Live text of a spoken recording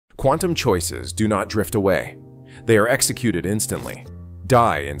Quantum choices do not drift away. They are executed instantly,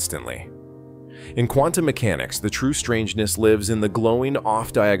 die instantly. In quantum mechanics, the true strangeness lives in the glowing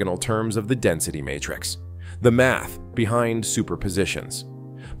off-diagonal terms of the density matrix, the math behind superpositions.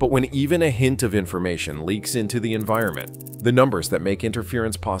 But when even a hint of information leaks into the environment, the numbers that make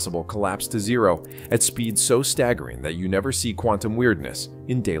interference possible collapse to zero at speeds so staggering that you never see quantum weirdness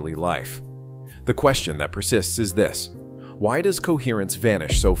in daily life. The question that persists is this: why does coherence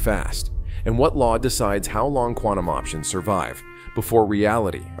vanish so fast? And what law decides how long quantum options survive before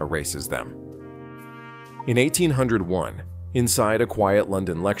reality erases them? In 1801, inside a quiet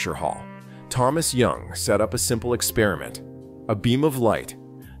London lecture hall, Thomas Young set up a simple experiment: a beam of light,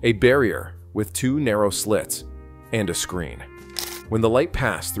 a barrier with two narrow slits, and a screen. When the light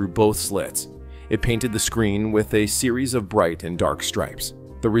passed through both slits, it painted the screen with a series of bright and dark stripes.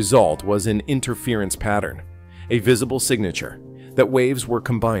 The result was an interference pattern, a visible signature that waves were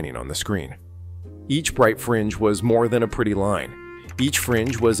combining on the screen. Each bright fringe was more than a pretty line. Each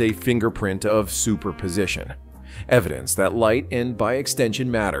fringe was a fingerprint of superposition, evidence that light and, by extension,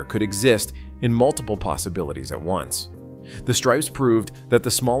 matter could exist in multiple possibilities at once. The stripes proved that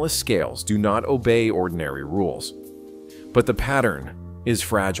the smallest scales do not obey ordinary rules. But the pattern is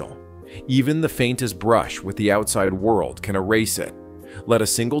fragile. Even the faintest brush with the outside world can erase it. Let a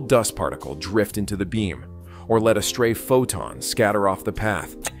single dust particle drift into the beam, or let a stray photon scatter off the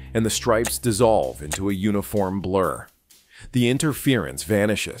path, and the stripes dissolve into a uniform blur. The interference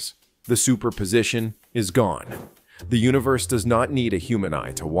vanishes. The superposition is gone. The universe does not need a human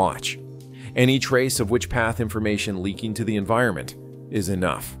eye to watch. Any trace of which path information leaking to the environment is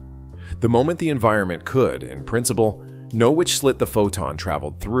enough. The moment the environment could, in principle, know which slit the photon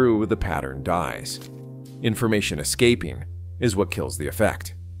traveled through, the pattern dies. Information escaping is what kills the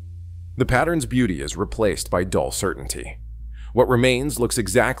effect. The pattern's beauty is replaced by dull certainty. What remains looks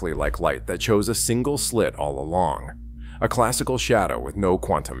exactly like light that chose a single slit all along, a classical shadow with no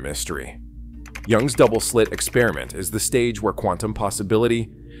quantum mystery. Young's double-slit experiment is the stage where quantum possibility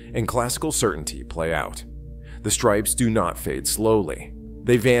and classical certainty play out. The stripes do not fade slowly.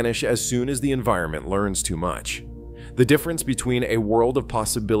 They vanish as soon as the environment learns too much. The difference between a world of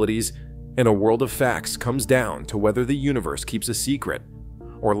possibilities and a world of facts comes down to whether the universe keeps a secret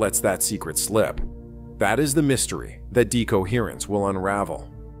or lets that secret slip. That is the mystery that decoherence will unravel.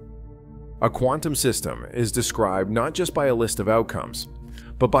 A quantum system is described not just by a list of outcomes,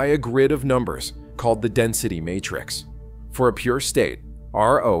 but by a grid of numbers called the density matrix. For a pure state,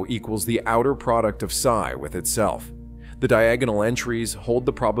 Rho equals the outer product of psi with itself. The diagonal entries hold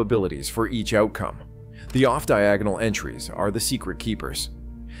the probabilities for each outcome. The off-diagonal entries are the secret keepers.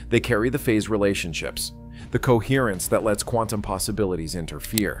 They carry the phase relationships, the coherence that lets quantum possibilities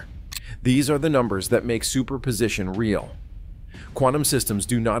interfere. These are the numbers that make superposition real. Quantum systems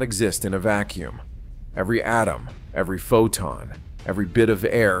do not exist in a vacuum. Every atom, every photon, every bit of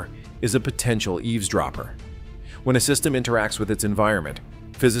air is a potential eavesdropper. When a system interacts with its environment,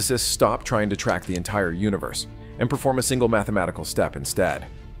 physicists stop trying to track the entire universe and perform a single mathematical step instead.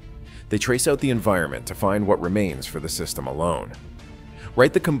 They trace out the environment to find what remains for the system alone.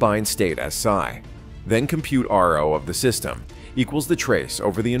 Write the combined state as psi, then compute Rho of the system equals the trace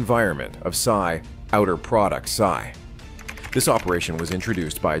over the environment of psi outer product psi. This operation was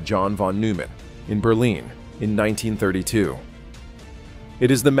introduced by John von Neumann in Berlin in 1932.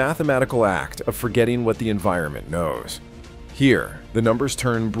 It is the mathematical act of forgetting what the environment knows. Here, the numbers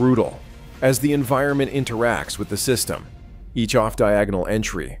turn brutal. As the environment interacts with the system, each off-diagonal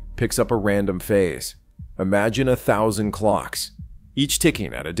entry picks up a random phase. Imagine 1,000 clocks, each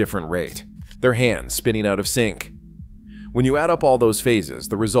ticking at a different rate, their hands spinning out of sync. When you add up all those phases,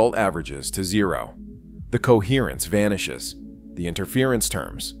 the result averages to zero. The coherence vanishes. The interference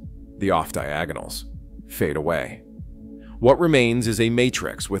terms, the off-diagonals, fade away. What remains is a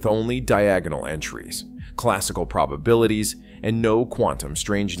matrix with only diagonal entries, classical probabilities, and no quantum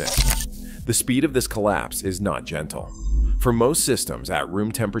strangeness. The speed of this collapse is not gentle. For most systems at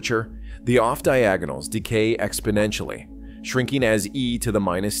room temperature, the off-diagonals decay exponentially, shrinking as e to the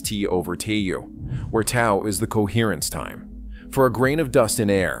minus t over tu, where tau is the coherence time. For a grain of dust in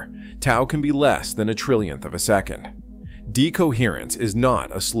air, tau can be less than a trillionth of a second. Decoherence is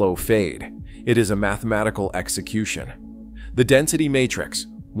not a slow fade. It is a mathematical execution. The density matrix,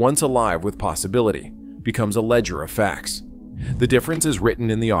 once alive with possibility, becomes a ledger of facts. The difference is written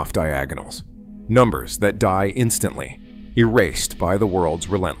in the off-diagonals, numbers that die instantly, erased by the world's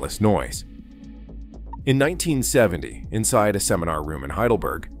relentless noise. In 1970, inside a seminar room in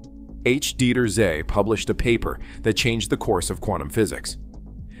Heidelberg, H. Dieter Zeh published a paper that changed the course of quantum physics.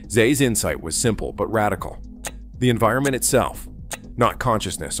 Zeh's insight was simple but radical. The environment itself, not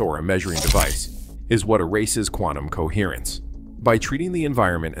consciousness or a measuring device, is what erases quantum coherence. By treating the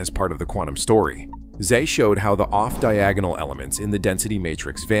environment as part of the quantum story, Zay showed how the off-diagonal elements in the density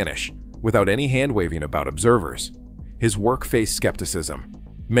matrix vanish without any hand-waving about observers. His work faced skepticism.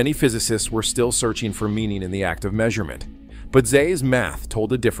 Many physicists were still searching for meaning in the act of measurement, but Zay's math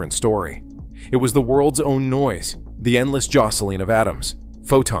told a different story. It was the world's own noise, the endless jostling of atoms,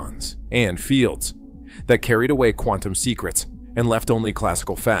 photons, and fields that carried away quantum secrets and left only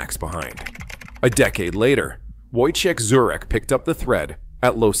classical facts behind. A decade later, Wojciech Zurek picked up the thread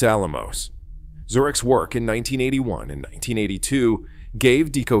at Los Alamos. Zurek's work in 1981 and 1982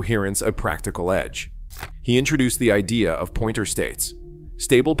 gave decoherence a practical edge. He introduced the idea of pointer states,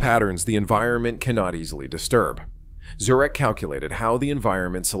 stable patterns the environment cannot easily disturb. Zurek calculated how the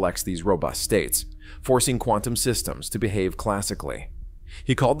environment selects these robust states, forcing quantum systems to behave classically.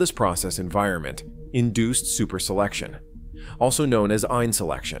 He called this process environment-induced superselection, also known as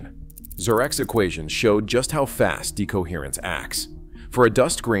einselection. Zurek's equations showed just how fast decoherence acts. For a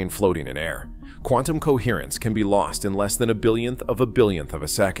dust grain floating in air, quantum coherence can be lost in less than a billionth of a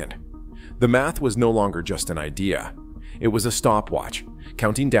second. The math was no longer just an idea. It was a stopwatch,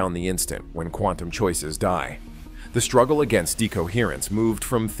 counting down the instant when quantum choices die. The struggle against decoherence moved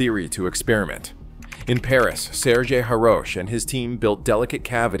from theory to experiment. In Paris, Serge Haroche and his team built delicate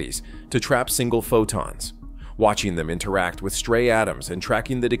cavities to trap single photons, watching them interact with stray atoms and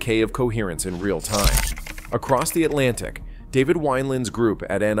tracking the decay of coherence in real time. Across the Atlantic, David Wineland's group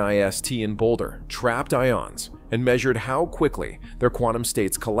at NIST in Boulder trapped ions and measured how quickly their quantum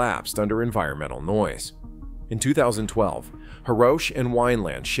states collapsed under environmental noise. In 2012, Haroche and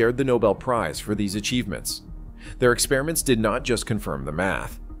Wineland shared the Nobel Prize for these achievements. Their experiments did not just confirm the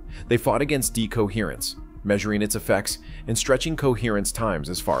math. They fought against decoherence, measuring its effects and stretching coherence times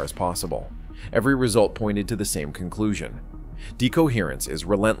as far as possible. Every result pointed to the same conclusion. Decoherence is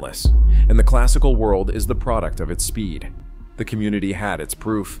relentless, and the classical world is the product of its speed. The community had its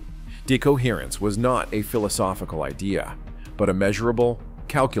proof. Decoherence was not a philosophical idea, but a measurable,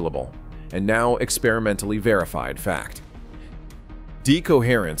 calculable, and now experimentally verified fact.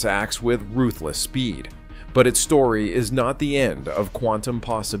 Decoherence acts with ruthless speed, but its story is not the end of quantum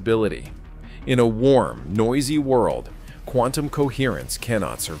possibility. In a warm, noisy world, quantum coherence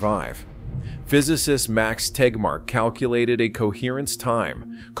cannot survive. Physicist Max Tegmark calculated a coherence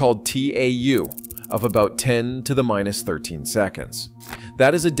time, called TAU, of about 10 to the minus 13 seconds.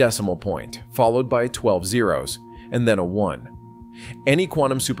 That is a decimal point, followed by 12 zeros, and then a 1. Any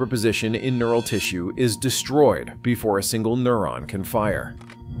quantum superposition in neural tissue is destroyed before a single neuron can fire.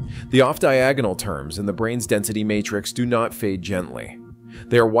 The off-diagonal terms in the brain's density matrix do not fade gently.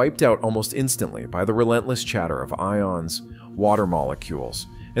 They are wiped out almost instantly by the relentless chatter of ions, water molecules,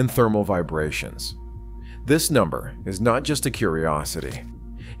 and thermal vibrations. This number is not just a curiosity.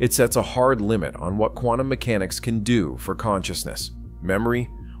 It sets a hard limit on what quantum mechanics can do for consciousness, memory,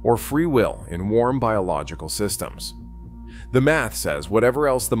 or free will in warm biological systems. The math says whatever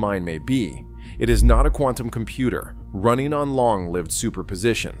else the mind may be, it is not a quantum computer running on long-lived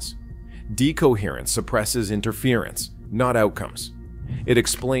superpositions. Decoherence suppresses interference, not outcomes. It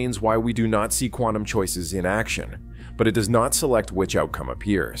explains why we do not see quantum choices in action, but it does not select which outcome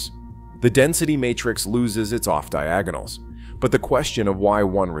appears. The density matrix loses its off-diagonals, but the question of why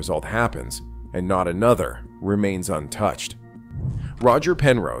one result happens and not another remains untouched. Roger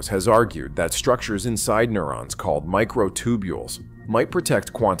Penrose has argued that structures inside neurons called microtubules might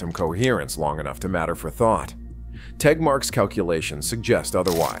protect quantum coherence long enough to matter for thought. Tegmark's calculations suggest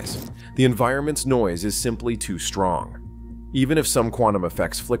otherwise. The environment's noise is simply too strong. Even if some quantum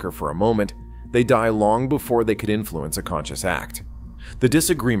effects flicker for a moment, they die long before they could influence a conscious act. The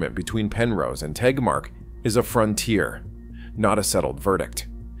disagreement between Penrose and Tegmark is a frontier, not a settled verdict.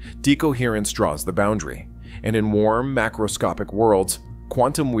 Decoherence draws the boundary, and in warm, macroscopic worlds,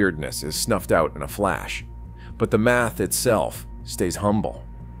 quantum weirdness is snuffed out in a flash. But the math itself stays humble.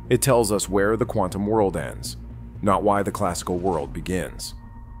 It tells us where the quantum world ends, not why the classical world begins.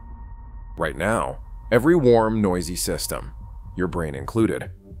 Right now, every warm, noisy system, your brain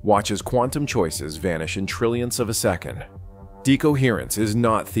included, watches quantum choices vanish in trillionths of a second. Decoherence is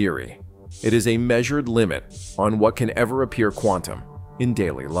not theory. It is a measured limit on what can ever appear quantum in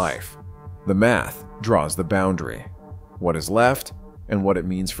daily life. The math draws the boundary. What is left and what it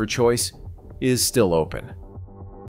means for choice is still open.